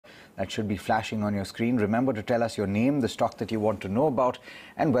that should be flashing on your screen. Remember to tell us your name, the stock that you want to know about,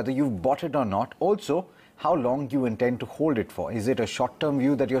 and whether you've bought it or not. Also, how long you intend to hold it for. Is it a short-term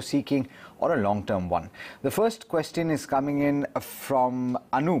view that you're seeking or a long-term one? The first question is coming in from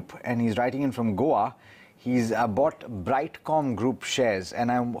Anup, and he's writing in from Goa. He's bought Brightcom Group shares,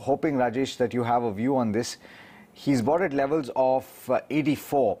 and I'm hoping, Rajesh, that you have a view on this. He's bought at levels of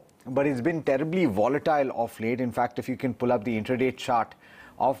 84, but it's been terribly volatile of late. In fact, if you can pull up the intraday chart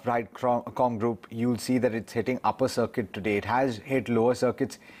of Brightcom Group, you'll see that it's hitting upper circuit today. It has hit lower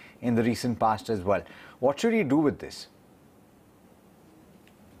circuits in the recent past as well. What should he do with this?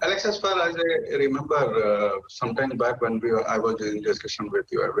 Alex, as far as I remember, sometime back when I was in discussion with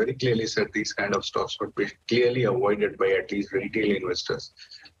you, I very clearly said these kind of stocks would be clearly avoided by at least retail investors.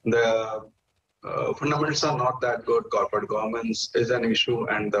 The fundamentals are not that good. Corporate governance is an issue,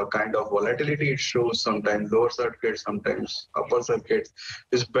 and the kind of volatility it shows, sometimes lower circuits, sometimes upper circuits,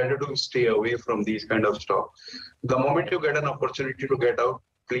 is better to stay away from these kind of stocks. The moment you get an opportunity to get out,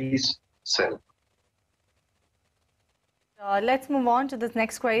 please sell. Let's move on to this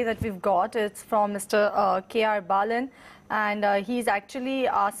next query that we've got. It's from Mr. K.R. Balan, and he's actually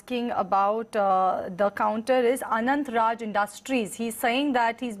asking about the counter is Anant Raj Industries. He's saying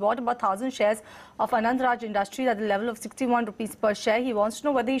that he's bought about 1,000 shares of Anant Raj Industries at the level of 61 rupees per share. He wants to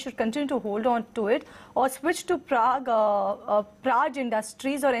know whether he should continue to hold on to it or switch to Praj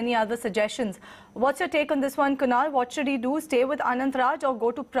Industries, or any other suggestions. What's your take on this one, Kunal? What should he do? Stay with Anant Raj or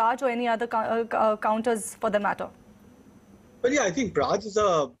go to Praj or any other counters for the matter? Well, yeah, I think Praj is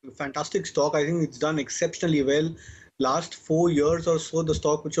a fantastic stock. I think it's done exceptionally well. Last 4 years or so, the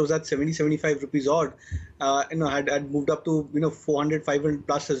stock, which was at 70-75 rupees odd, had moved up to 400, 500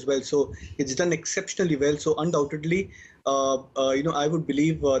 plus as well. So it's done exceptionally well. So undoubtedly, I would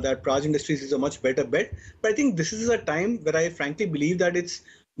believe that Praj Industries is a much better bet. But I think this is a time where I frankly believe that it's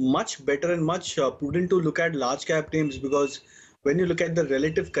much better and much prudent to look at large cap names, because when you look at the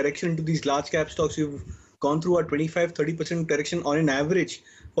relative correction into these large cap stocks, you've gone through a 25-30% correction on an average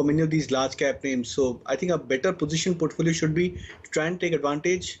for many of these large cap names. So I think a better position portfolio should be to try and take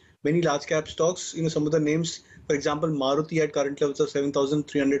advantage many large cap stocks. Some of the names, for example, Maruti at current levels of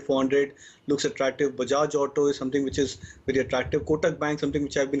 7,300, 400 looks attractive. Bajaj Auto is something which is very attractive. Kotak Bank, something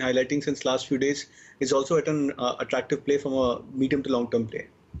which I've been highlighting since last few days, is also at an attractive play from a medium to long term play.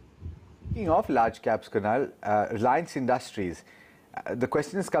 Speaking of large caps, Kunal, Reliance Industries. The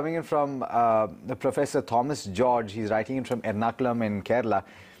question is coming in from the Professor Thomas George. He's writing in from Ernakulam in Kerala,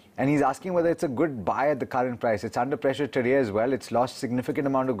 and he's asking whether it's a good buy at the current price. It's under pressure today as well. It's lost significant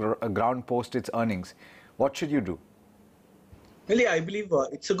amount of ground post its earnings. What should you do? Really, I believe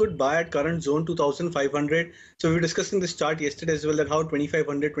it's a good buy at current zone 2,500. So we were discussing this chart yesterday as well, that how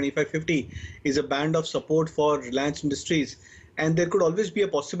 2,500, 2,550 is a band of support for Reliance Industries, and there could always be a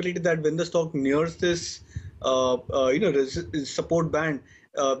possibility that when the stock nears this support band,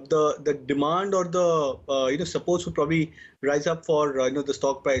 the demand or the supports would probably rise up for the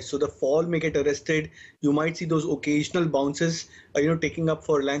stock price. So the fall may get arrested. You might see those occasional bounces taking up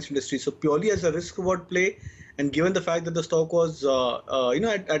for Reliance Industries. So purely as a risk reward play, and given the fact that the stock was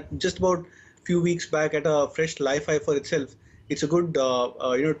at just about few weeks back at a fresh life high for itself, it's a good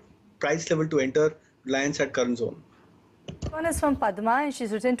price level to enter Reliance at current zone. One is from Padma, and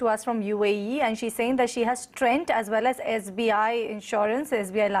she's written to us from UAE, and she's saying that she has Trent as well as SBI Insurance,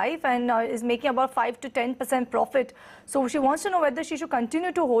 SBI Life, and is making about 5 to 10% profit. So she wants to know whether she should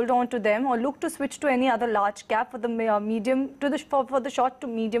continue to hold on to them or look to switch to any other large cap for the for the short to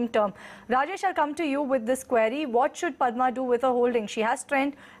medium term. Rajesh, I'll come to you with this query. What should Padma do with her holding? She has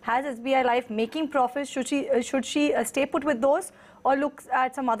Trent, has SBI Life making profits. Should she stay put with those or look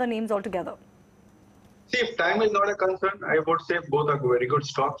at some other names altogether? See, if time is not a concern, I would say both are very good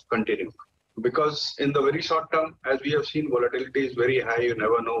stocks. Continue. Because in the very short term, as we have seen, volatility is very high. You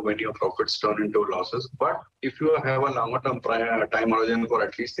never know when your profits turn into losses. But if you have a longer term time horizon for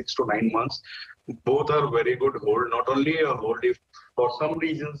at least 6 to 9 months, both are very good hold. Not only a hold, if for some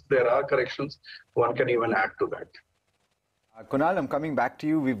reasons there are corrections, one can even add to that. Kunal, I'm coming back to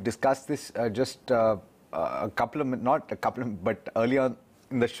you. We've discussed this just a couple of, but earlier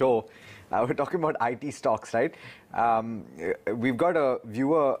in the show. We're talking about IT stocks, right? We've got a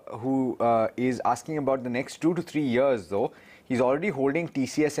viewer who is asking about the next 2 to 3 years, though. He's already holding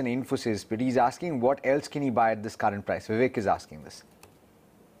TCS and Infosys, but he's asking what else can he buy at this current price. Vivek is asking this.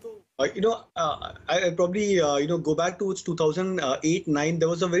 I probably go back to 2008-9. There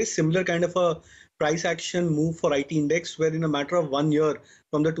was a very similar kind of a price action move for IT index, where in a matter of 1 year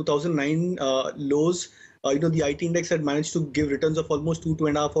from the 2009 lows, the IT index had managed to give returns of almost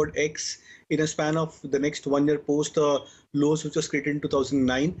 2.5 odd X in a span of the next 1 year post the lows which was created in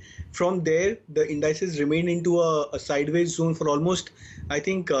 2009. From there, the indices remained into a sideways zone for almost, I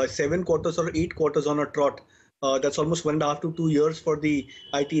think, 7 quarters or 8 quarters on a trot. That's almost 1.5 to 2 years for the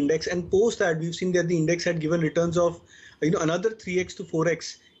IT index. And post that, we've seen that the index had given returns of another 3x to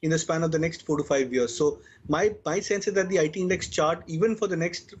 4x in the span of the next 4 to 5 years. So my sense is that the IT index chart, even for the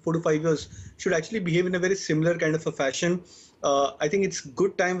next 4 to 5 years, should actually behave in a very similar kind of a fashion. I think it's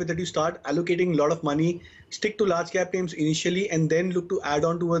good time that you start allocating a lot of money, stick to large cap names initially, and then look to add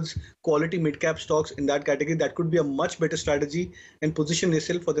on towards quality mid cap stocks in that category. That could be a much better strategy and position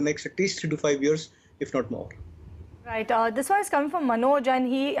yourself for the next at least 3 to 5 years, if not more. Right. This one is coming from Manoj, and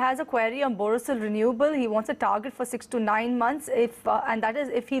he has a query on Borosil Renewable. He wants a target for 6 to 9 months, and that is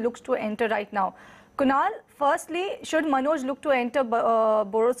if he looks to enter right now. Kunal, firstly, should Manoj look to enter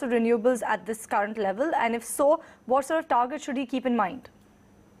Borosil Renewables at this current level? And if so, what sort of target should he keep in mind?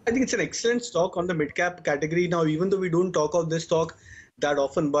 I think it's an excellent stock on the mid-cap category. Now, even though we don't talk of this stock that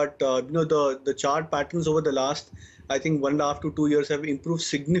often, but the chart patterns over the last, I think, 1.5 to 2 years have improved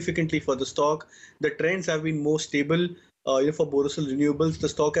significantly for the stock. The trends have been more stable. For Borosil Renewables, the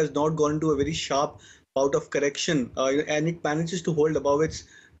stock has not gone into a very sharp bout of correction, and it manages to hold above its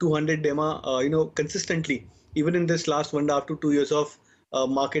 200 DEMA, consistently, even in this last 1.5 to 2 years of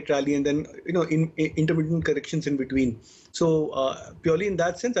market rally, and then in intermittent corrections in between. So purely in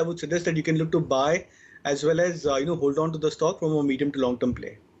that sense, I would suggest that you can look to buy as well as hold on to the stock from a medium to long term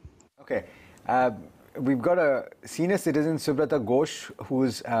play. Okay. We've got a senior citizen, Subrata Ghosh,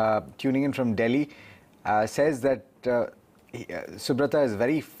 who's tuning in from Delhi, says that Subrata is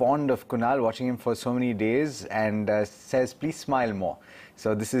very fond of Kunal, watching him for so many days, and says, please smile more.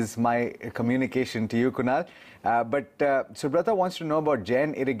 So this is my communication to you, Kunal. But Subrata wants to know about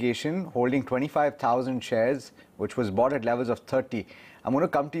Jain Irrigation, holding 25,000 shares, which was bought at levels of 30. I'm going to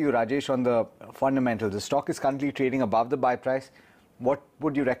come to you, Rajesh, on the fundamentals. The stock is currently trading above the buy price. What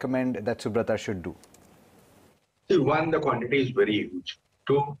would you recommend that Subrata should do? See, one, the quantity is very huge.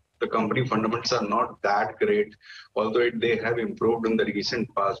 Two, the company fundamentals are not that great, although they have improved in the recent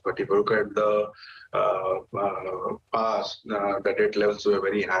past. But if you look at the past, the debt levels were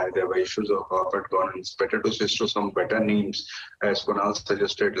very high. There were issues of corporate governance. Better to switch to some better names. As Kunal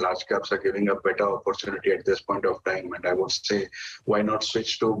suggested, large caps are giving a better opportunity at this point of time. And I would say, why not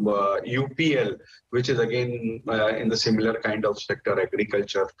switch to UPL, which is again in the similar kind of sector,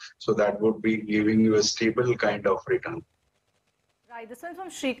 agriculture. So that would be giving you a stable kind of return. Right, this one's from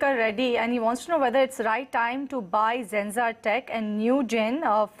Shrikar Reddy, and he wants to know whether it's the right time to buy Zensar Tech and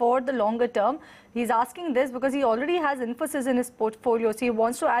Newgen for the longer term. He's asking this because he already has Infosys in his portfolio, so he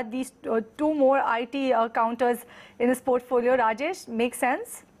wants to add these two more IT counters in his portfolio. Rajesh, makes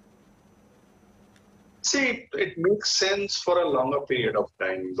sense? See, it makes sense for a longer period of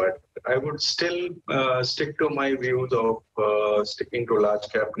time, but I would still stick to my views of sticking to large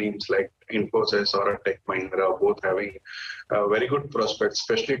cap names like Infosys or Tech Mahindra, both having very good prospects,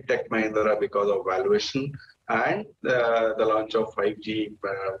 especially Tech Mahindra because of valuation and the launch of 5G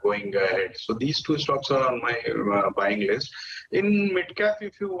going ahead. So these two stocks are on my buying list. In mid cap,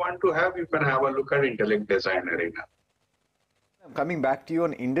 if you want to have, you can have a look at Intellect Design Arena. Coming back to you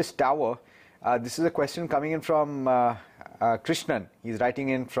on Indus Tower. This is a question coming in from Krishnan. He's writing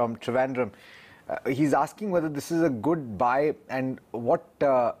in from Trivandrum. He's asking whether this is a good buy and what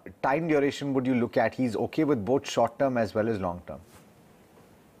time duration would you look at. He's okay with both short term as well as long term.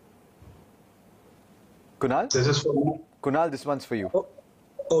 Kunal? This is for me. Kunal, this one's for you. Oh,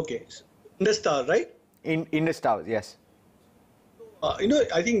 okay. Indus Tower, right? In Indus Towers, yes.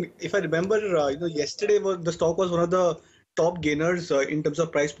 I think if I remember, yesterday the stock was one of the top gainers in terms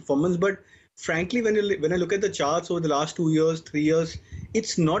of price performance, but frankly, when I look at the charts over the last 2 years, 3 years,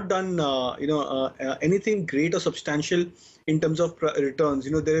 it's not done anything great or substantial in terms of returns.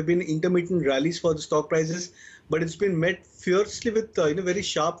 There have been intermittent rallies for the stock prices, but it's been met fiercely with very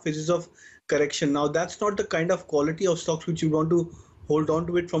sharp phases of correction. Now that's not the kind of quality of stocks which you want to hold on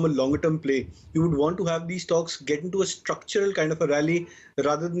to it from a longer term play. You would want to have these stocks get into a structural kind of a rally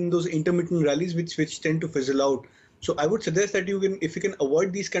rather than those intermittent rallies which tend to fizzle out. So I would suggest that if you can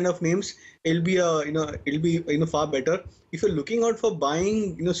avoid these kind of names, it'll be far better. If you're looking out for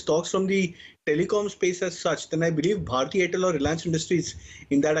buying stocks from the telecom space as such, then I believe Bharti Airtel or Reliance Industries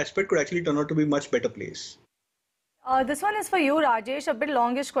in that aspect could actually turn out to be much better place. This one is for you, Rajesh. A bit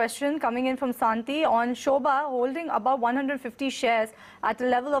longish question coming in from Santi on Shobha holding above 150 shares at a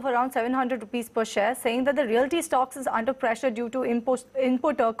level of around 700 rupees per share, saying that the realty stocks is under pressure due to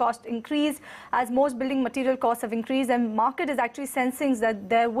input cost increase as most building material costs have increased, and market is actually sensing that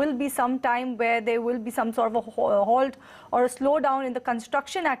there will be some time where there will be some sort of a halt or a slowdown in the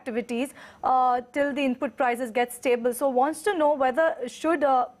construction activities till the input prices get stable. So wants to know whether should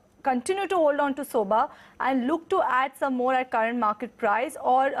continue to hold on to Soba and look to add some more at current market price,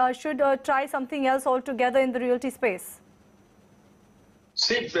 or should try something else altogether in the realty space?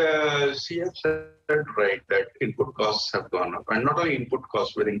 See, CF said right that input costs have gone up, and not only input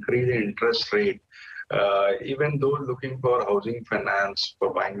costs, with increasing interest rate, even those looking for housing finance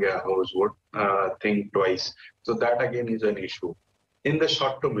for buying a house would think twice. So that again is an issue in the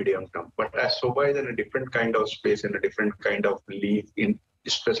short to medium term. But as Soba is in a different kind of space, in a different kind of leaf,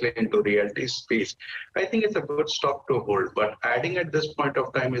 especially into realty space, I think it's a good stock to hold. But adding at this point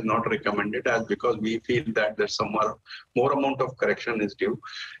of time is not recommended, as because we feel that there's some more amount of correction is due.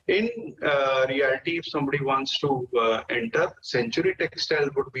 In realty, if somebody wants to enter, Century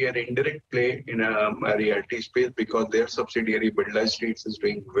Textiles would be an indirect play in a realty space, because their subsidiary Birla Estates is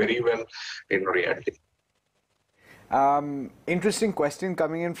doing very well in realty. Interesting question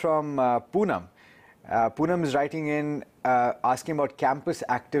coming in from Poonam. Poonam is writing in asking about Campus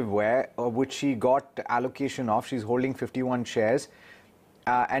Activewear, which she got allocation of. She's holding 51 shares.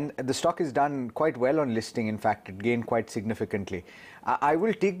 And the stock is done quite well on listing. In fact, it gained quite significantly. I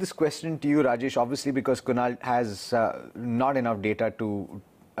will take this question to you, Rajesh, obviously, because Kunal has not enough data to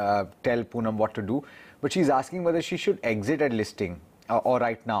tell Poonam what to do. But she's asking whether she should exit at listing or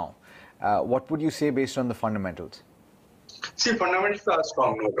right now. What would you say based on the fundamentals? See, fundamentals are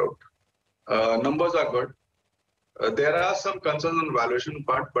strong, no doubt. Numbers are good. There are some concerns on valuation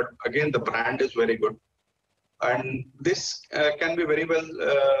part, but again, the brand is very good. And this can be very well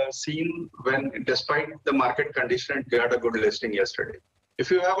seen when, despite the market condition, they had a good listing yesterday.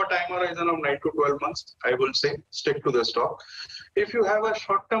 If you have a time horizon of 9 to 12 months, I will say stick to the stock. If you have a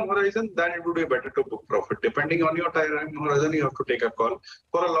short-term horizon, then it would be better to book profit. Depending on your time horizon, you have to take a call.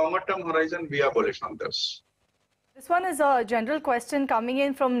 For a longer-term horizon, we are bullish on this. This one is a general question coming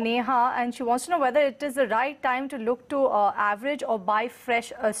in from Neha, and she wants to know whether it is the right time to look to average or buy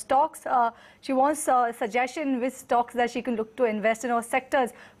fresh stocks. She wants a suggestion which stocks that she can look to invest in or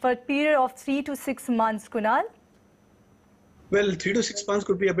sectors for a period of 3 to 6 months. Kunal? Well, 3 to 6 months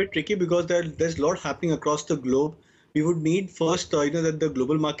could be a bit tricky because there's a lot happening across the globe. We would need first, that the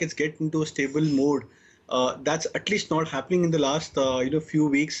global markets get into a stable mode. That's at least not happening in the last, few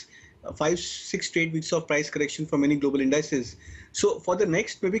weeks. 5, 6 straight weeks of price correction for many global indices. So for the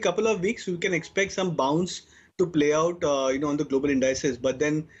next maybe couple of weeks, we can expect some bounce to play out, on the global indices. But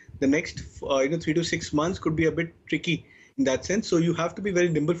then the next, 3 to 6 months could be a bit tricky in that sense. So you have to be very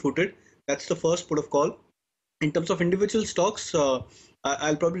nimble-footed. That's the first port of call. In terms of individual stocks,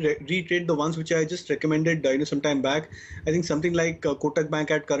 I'll probably reiterate the ones which I just recommended some time back. I think something like Kotak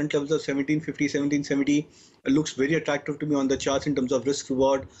Bank at current levels of 1750, 1770 looks very attractive to me on the charts in terms of risk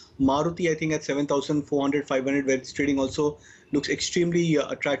reward. Maruti, I think at 7,400, 500, where it's trading, also looks extremely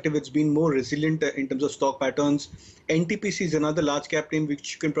attractive. It's been more resilient in terms of stock patterns. NTPC is another large cap name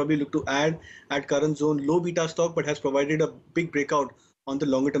which you can probably look to add at current zone. Low beta stock, but has provided a big breakout on the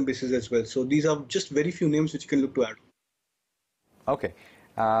longer term basis as well. So these are just very few names which you can look to add. Okay.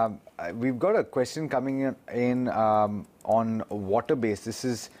 We've got a question coming in on Waterbase. This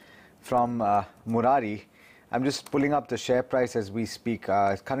is from Murari. I'm just pulling up the share price as we speak.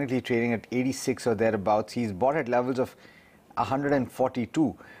 It's currently trading at 86 or thereabouts. He's bought at levels of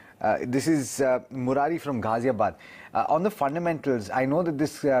 142. This is Murari from Ghaziabad. On the fundamentals, I know that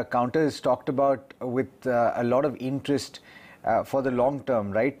this counter is talked about with a lot of interest for the long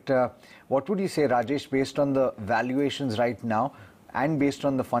term, right? What would you say, Rajesh, based on the valuations right now and based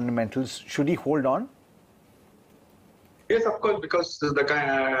on the fundamentals, should he hold on? Yes, of course, because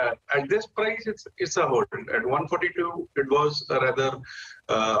at this price, it's a hold. At 142, it was rather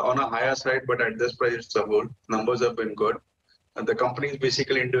on a higher side, but at this price, it's a hold. Numbers have been good. And the company is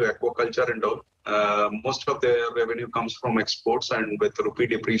basically into aquaculture and all. Most of their revenue comes from exports, and with rupee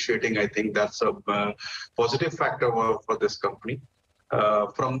depreciating, I think that's a positive factor for this company.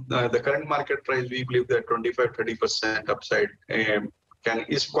 From the current market price, we believe that 25-30% upside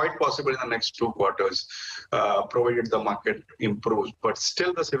is quite possible in the next 2 quarters, provided the market improves. But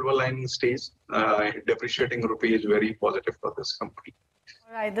still, the silver lining stays. Depreciating rupee is very positive for this company.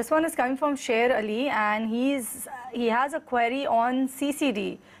 Right, this one is coming from Sher Ali, and he has a query on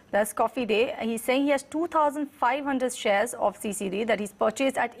CCD. That's Coffee Day. He's saying he has 2,500 shares of CCD that he's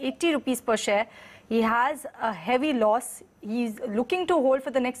purchased at 80 rupees per share. He has a heavy loss. He's looking to hold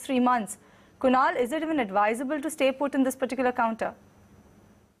for the next 3 months. Kunal, is it even advisable to stay put in this particular counter?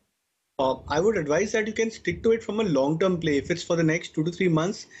 I would advise that you can stick to it from a long-term play. If it's for the next 2 to 3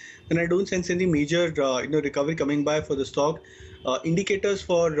 months, then I don't sense any major recovery coming by for the stock. Indicators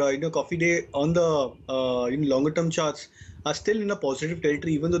for Coffee Day on the longer-term charts are still in a positive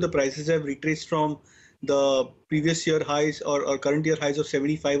territory, even though the prices have retraced from the previous year highs or current year highs of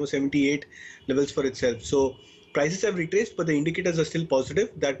 75 or 78 levels for itself. So prices have retraced, but the indicators are still positive.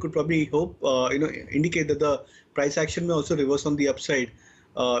 That could probably indicate that the price action may also reverse on the upside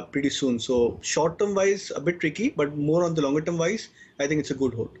pretty soon. So short term wise, a bit tricky, but more on the longer term wise, I think it's a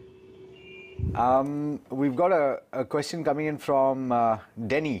good hold. We've got a question coming in from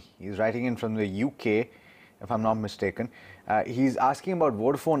Denny. He's writing in from the UK, if I'm not mistaken. He's asking about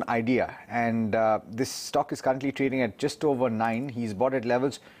Vodafone Idea, and this stock is currently trading at just over 9. He's bought at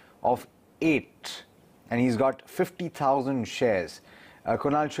levels of 8, and he's got 50,000 shares.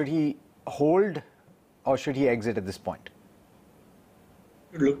 Kunal, should he hold or should he exit at this point?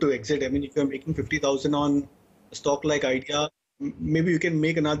 Look to exit. I mean, if you're making 50,000 on a stock like Idea, maybe you can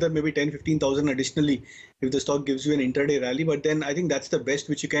make another maybe 10-15,000 additionally if the stock gives you an intraday rally. But then I think that's the best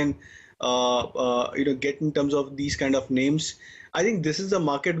which you can get in terms of these kind of names. I think this is a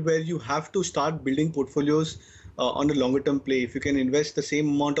market where you have to start building portfolios on a longer term play. If you can invest the same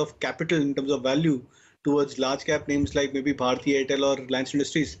amount of capital in terms of value towards large cap names like maybe Bharti Airtel or Reliance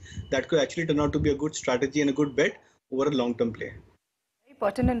Industries, that could actually turn out to be a good strategy and a good bet over a long term play.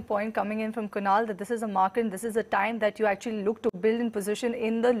 Pertinent point coming in from Kunal, that this is a market and this is a time that you actually look to build in position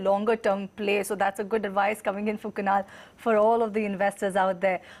in the longer term play. So that's a good advice coming in from Kunal for all of the investors out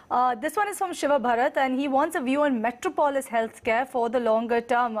there. This one is from Shiva Bharat, and he wants a view on Metropolis Healthcare for the longer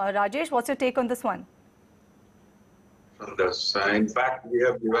term. Rajesh, what's your take on this one? In fact, we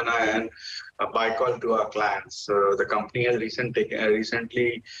have given a buy call to our clients. The company has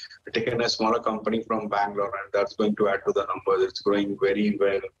recently taken a smaller company from Bangalore, and that's going to add to the numbers. It's growing very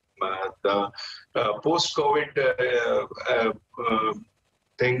well. The post-COVID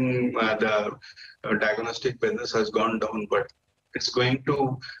the diagnostic business has gone down, but it's going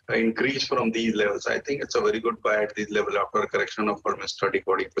to increase from these levels. I think it's a very good buy at these levels after a correction of almost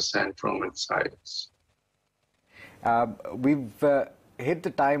 30-40% from its highs. We've hit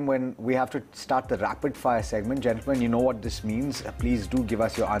the time when we have to start the rapid fire segment. Gentlemen, you know what this means. Please do give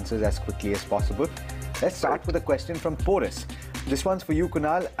us your answers as quickly as possible. Let's start with a question from Porus. This one's for you,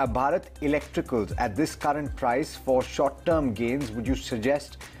 Kunal. Bharat Electricals, at this current price for short-term gains, would you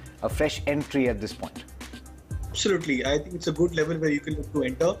suggest a fresh entry at this point? Absolutely. I think it's a good level where you can look to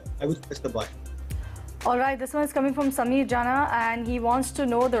enter. I would suggest the buy. All right, this one is coming from Samir Jana, and he wants to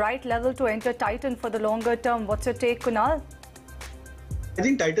know the right level to enter Titan for the longer term. What's your take, Kunal? I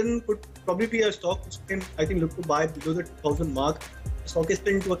think Titan could probably be a stock which can, I think, look to buy below the 2,000 mark. The stock is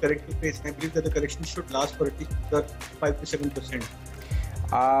still into a corrective phase, and I believe that the correction should last for at least 5 to 7%.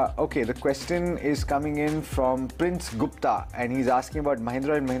 Okay, the question is coming in from Prince Gupta, and he's asking about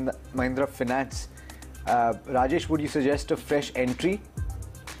Mahindra and Mahindra Finance. Rajesh, would you suggest a fresh entry?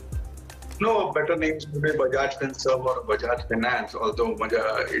 No, better names would be Bajaj Finserv or Bajaj Finance, although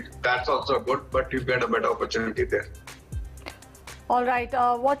that's also good, but you get a better opportunity there. All right,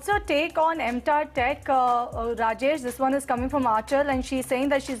 what's your take on MTAR Tech, Rajesh? This one is coming from Achal, and she's saying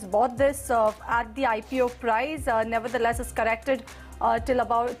that she's bought this at the IPO price. Nevertheless, it's corrected to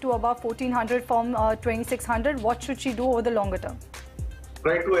about 1,400 from 2,600. What should she do over the longer term?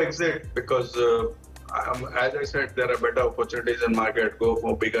 Try to exit because as I said, there are better opportunities in market. Go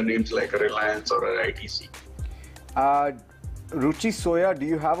for bigger names like a Reliance or an ITC. Ruchi Soya, do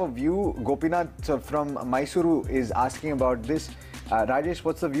you have a view? Gopinath from Mysuru is asking about this. Rajesh,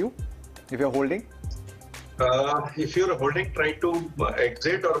 what's the view if you're holding? If you're holding, try to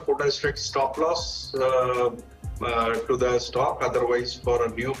exit or put a strict stop loss to the stock. Otherwise, for a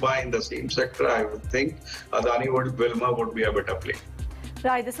new buy in the same sector, I would think Adani Wilmar would be a better play.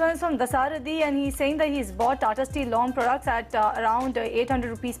 Right, this one is from Dasaradi, and he's saying that he's bought Tata Steel long products at around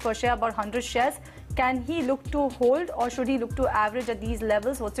 800 rupees per share, about 100 shares. Can he look to hold or should he look to average at these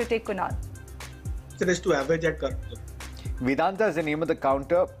levels? What's your take, Kunal? It is to average at current level. Vedanta is the name of the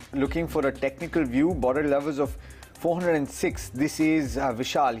counter, looking for a technical view, border levels of 406. This is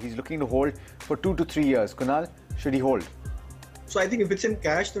Vishal. He's looking to hold for 2 to 3 years. Kunal, should he hold? So I think if it's in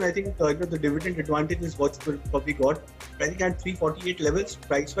cash, then I think the dividend advantage is what's probably got. I think at 348 levels,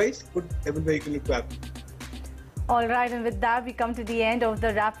 price-wise, good level where you can look to average. All right, and with that, we come to the end of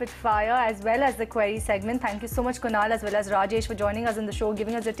the rapid fire as well as the query segment. Thank you so much, Kunal, as well as Rajesh, for joining us in the show,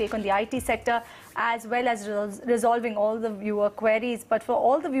 giving us a take on the IT sector, as well as resolving all the viewer queries. But for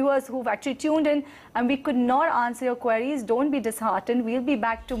all the viewers who've actually tuned in and we could not answer your queries, don't be disheartened. We'll be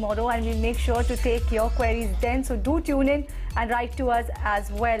back tomorrow and we'll make sure to take your queries then. So do tune in and write to us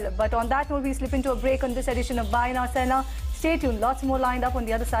as well. But on that note, we slip into a break on this edition of Buy Now Sell Now. Stay tuned. Lots more lined up on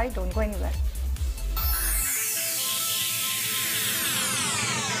the other side. Don't go anywhere.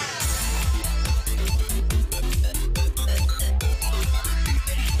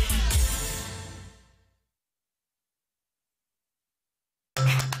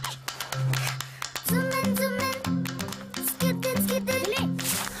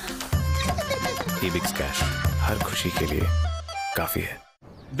 Ebix Cash, हर खुशी के लिए काफी है।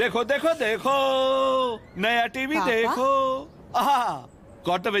 देखो देखो देखो नया TV देखो।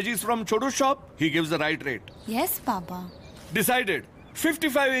 Got the veggies from Chotu shop? He gives the right rate. Yes, Papa. Decided.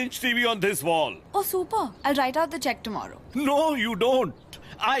 55-inch TV on this wall. Oh, super. I'll write out the check tomorrow. No, you don't.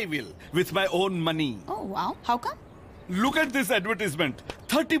 I will, with my own money. Oh, wow. How come? Look at this advertisement.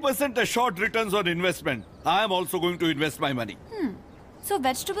 30% assured returns on investment. I am also going to invest my money. So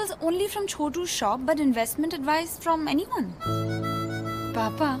vegetables only from Chotu's shop, but investment advice from anyone?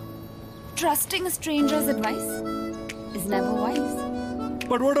 Papa, trusting a stranger's advice is never wise.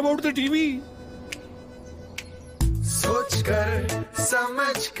 But what about the TV? सोच कर,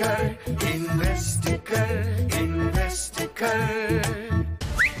 समझ कर, invest कर।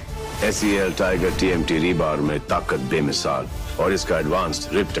 SEL Tiger TMT rebar में ताकत बेमिसाल और इसका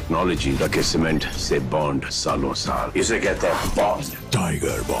एडवांस्ड रिप टेक्नोलॉजी रखे सीमेंट से बॉन्ड सालों साल। इसे कहते हैं बॉन्ड,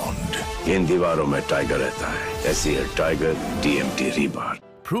 टाइगर बॉन्ड। इन दीवारों में टाइगर रहता है। SEL Tiger TMT rebar।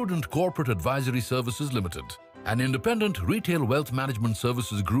 Prudent Corporate Advisory Services Limited, an independent retail wealth management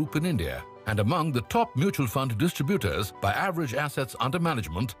services group in India and among the top mutual fund distributors by average assets under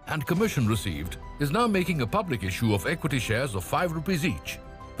management and commission received, is now making a public issue of equity shares of 5 rupees each.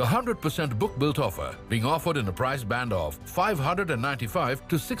 The 100% book-built offer being offered in a price band of 595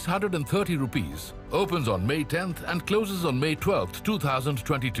 to 630 rupees opens on May 10th and closes on May 12th,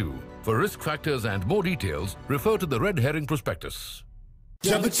 2022. For risk factors and more details, refer to the red herring prospectus.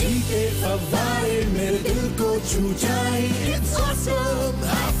 जब चीखे फव्वारे मेरे दिल को छू जाए, it's awesome,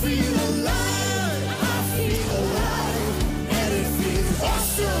 I feel alive, and it feels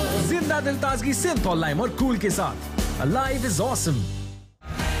awesome. जिंदा दिल ताजगी सिंथॉल लाइम और कूल के साथ, Alive is awesome.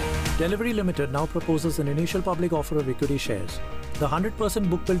 Delivery Limited now proposes an initial public offer of equity shares. The 100%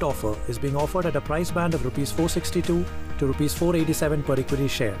 book-built offer is being offered at a price band of Rs 462 to Rs 487 per equity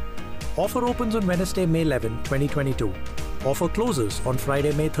share. Offer opens on Wednesday, May 11, 2022. Offer closes on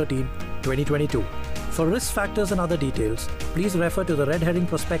Friday, May 13, 2022. For risk factors and other details, please refer to the red herring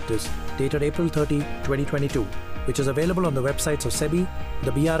prospectus dated April 30, 2022, which is available on the websites of SEBI,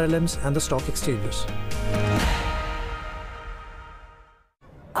 the BRLMs and the stock exchanges.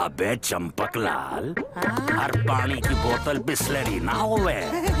 अबे चंपकलाल, हर पानी की बोतल बिस्लरी ना होवे।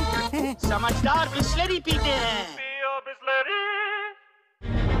 समझदार बिस्लरी पीते हैं। पियो Bisleri.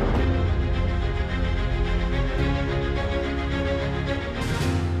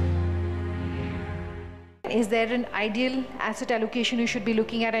 Is there an ideal asset allocation you should be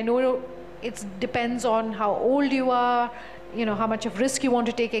looking at? I know it depends on how old you are, you know, how much of risk you want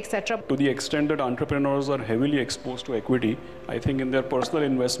to take, etc. To the extent that entrepreneurs are heavily exposed to equity, I think in their personal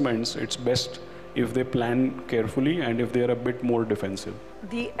investments, it's best if they plan carefully and if they are a bit more defensive.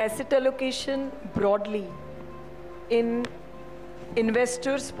 The asset allocation broadly in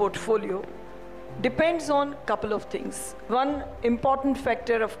investors' portfolio depends on a couple of things. One important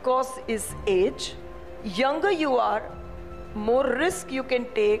factor, of course, is age. Younger you are, more risk you can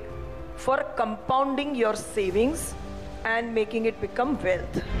take for compounding your savings and making it become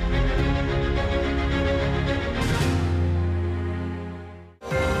wealth.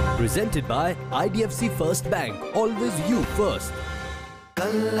 Presented by IDFC First Bank. Always you first.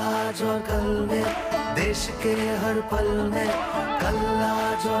 कल आज और कल में देश के हर पल में, कल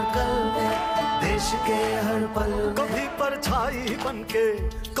आज और कल में देश के हर पल में, कभी परछाई बनके,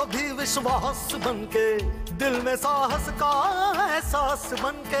 कभी विश्वास बनके, दिल में साहस का एहसास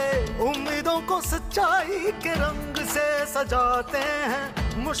बनके, उम्मीदों को सच्चाई के रंग से सजाते हैं,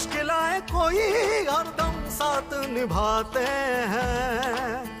 मुश्किलें कोई हरदम साथ निभाते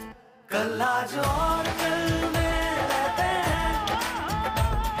हैं। कल आज और कल में रहते हैं,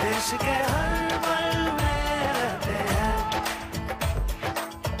 देश के हर पल में रहते हैं।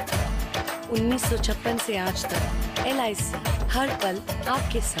 1956 से आज तक LIC हर पल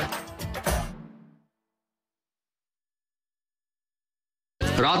आपके साथ।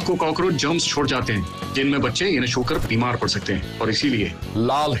 रात को कॉकरोच जर्म्स छोड़ जाते हैं जिनमें बच्चे इन्हें छूकर बीमार पड़ सकते हैं और इसीलिए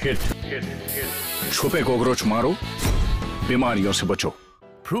लाल हिट छुपे कॉकरोच मारो बीमारियों से बचो।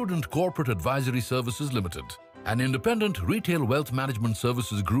 Prudent Corporate Advisory Services Limited, an independent retail wealth management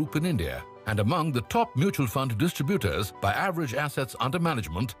services group in India and among the top mutual fund distributors by average assets under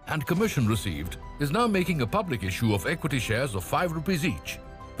management and commission received, is now making a public issue of equity shares of 5 rupees each.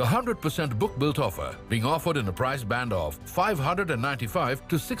 The 100% book-built offer being offered in a price band of 595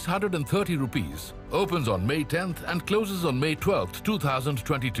 to 630 rupees opens on May 10th and closes on May 12th,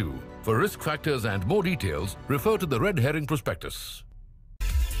 2022. For risk factors and more details, refer to the red herring prospectus.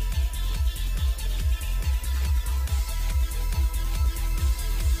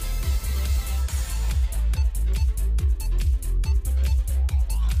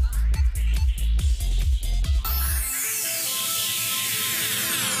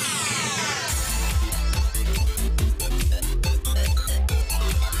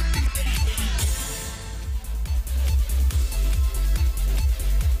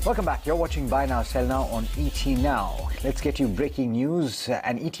 Welcome back. You're watching Buy Now, Sell Now on ET Now. Let's get you breaking news.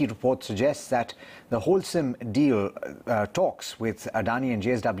 An ET report suggests that the wholesome deal talks with Adani and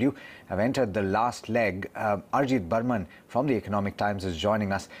JSW have entered the last leg. Arjit Burman from the Economic Times is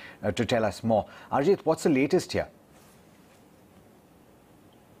joining us to tell us more. Arjit, what's the latest here?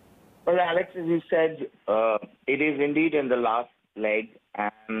 Well, Alex, as you said, it is indeed in the last leg,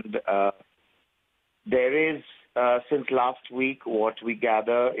 and there is, since last week, what we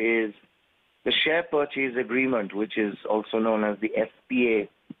gather is the share purchase agreement, which is also known as the SPA,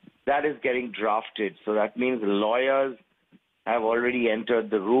 that is getting drafted. So that means the lawyers have already entered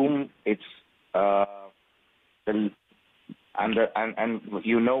the room. It's and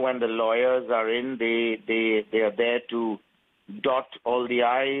you know, when the lawyers are in, they are there to dot all the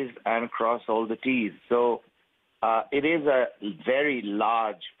I's and cross all the T's. So it is a very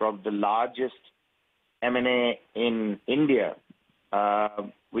large, probably the largest M&A in India,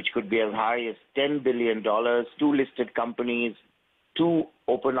 which could be as high as $10 billion, 2 listed companies, 2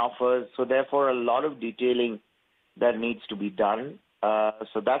 open offers. So therefore, a lot of detailing that needs to be done.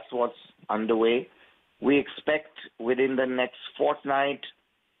 So that's what's underway. We expect within the next fortnight,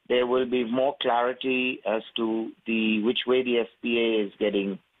 there will be more clarity as to which way the SPA is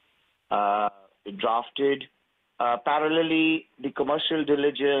getting drafted. Parallelly, the commercial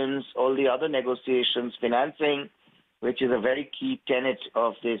diligence, all the other negotiations, financing, which is a very key tenet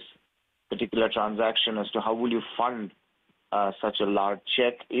of this particular transaction as to how will you fund such a large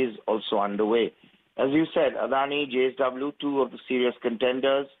check, is also underway. As you said, Adani, JSW, 2 of the serious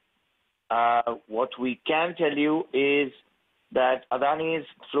contenders. What we can tell you is that Adani is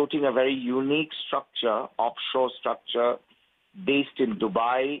floating a very unique structure, offshore structure, based in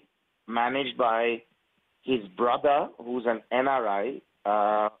Dubai, managed by his brother, who's an NRI.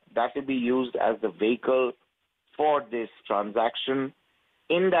 That will be used as the vehicle for this transaction.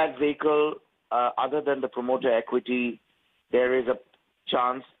 In that vehicle, other than the promoter equity, there is a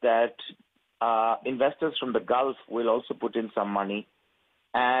chance that investors from the Gulf will also put in some money.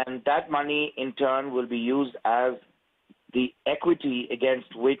 And that money, in turn, will be used as the equity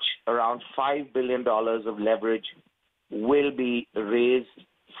against which around $5 billion of leverage will be raised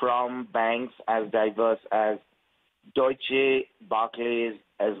from banks as diverse as Deutsche, Barclays,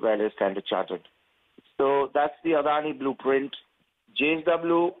 as well as Standard Chartered. So that's the Adani blueprint.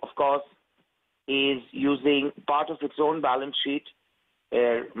 JSW, of course, is using part of its own balance sheet.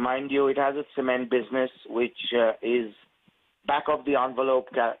 Mind you, it has a cement business, which is back of the envelope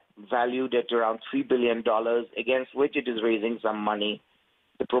valued at around $3 billion, against which it is raising some money.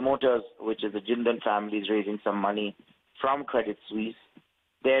 The promoters, which is the Jindal family, is raising some money from Credit Suisse.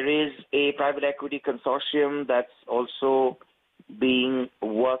 There is a private equity consortium that's also being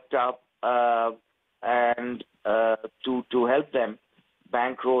worked up and to help them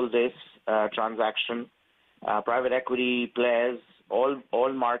bankroll this transaction. Private equity players,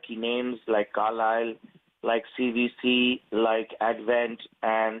 all marquee names like Carlyle, like CVC, like Advent,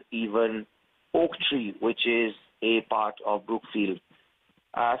 and even Oaktree, which is a part of Brookfield.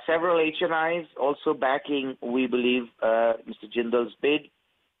 Several HNIs also backing, we believe, Mr. Jindal's bid.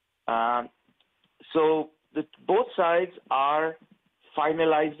 So both sides are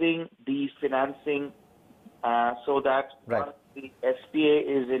finalizing the financing so that once the SPA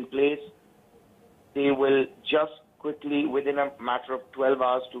is in place, they will just quickly, within a matter of 12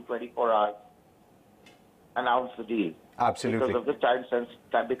 hours to 24 hours, announce the deal. Absolutely. Because of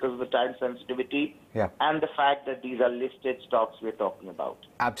the time sensitivity and the fact that these are listed stocks we're talking about.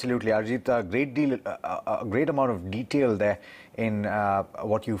 Absolutely, Arjit. A great amount of detail there in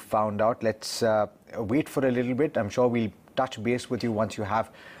what you found out. Let's wait for a little bit. I'm sure we'll touch base with you once you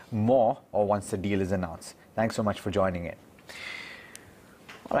have more or once the deal is announced. Thanks so much for joining in.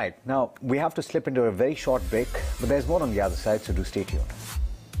 All right, now we have to slip into a very short break, but there's more on the other side, so do stay tuned.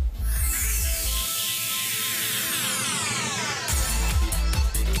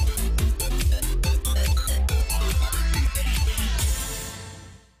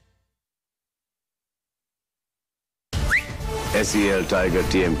 SEL Tiger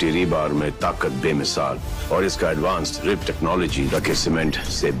TMT rebar में ताकत बेमिसाल और इसका advanced rib technology रखे cement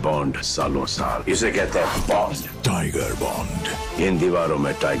से bond सालों साल। इसे कहते हैं बॉन्ड, टाइगर बॉन्ड। इन दीवारों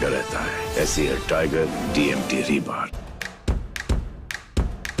में टाइगर रहता है। SEL tiger TMT rebar।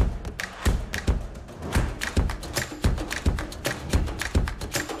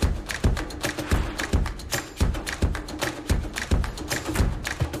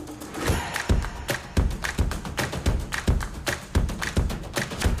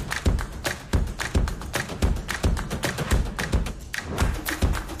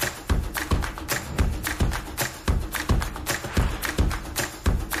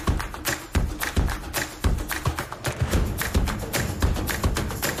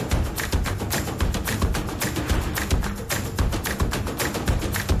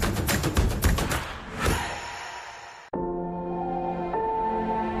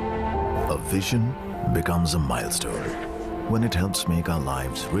 Vision becomes a milestone when it helps make our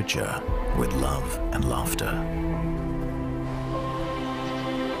lives richer with love and laughter.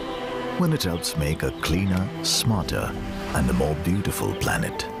 When it helps make a cleaner, smarter, and a more beautiful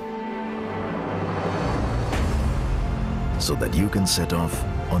planet. So that you can set off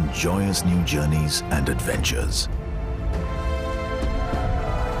on joyous new journeys and adventures.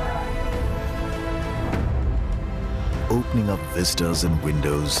 Opening up vistas and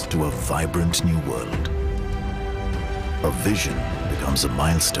windows to a vibrant new world. A vision becomes a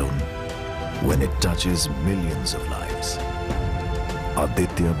milestone when it touches millions of lives.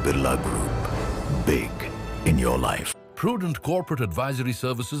 Aditya Birla Group. Big in your life. Prudent Corporate Advisory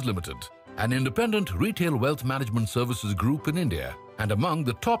Services Limited, an independent retail wealth management services group in India and among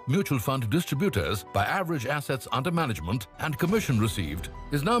the top mutual fund distributors by average assets under management and commission received,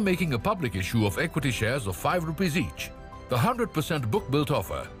 is now making a public issue of equity shares of 5 rupees each. The 100% book-built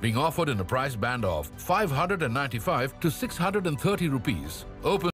offer being offered in a price band of 595 to 630 rupees. Open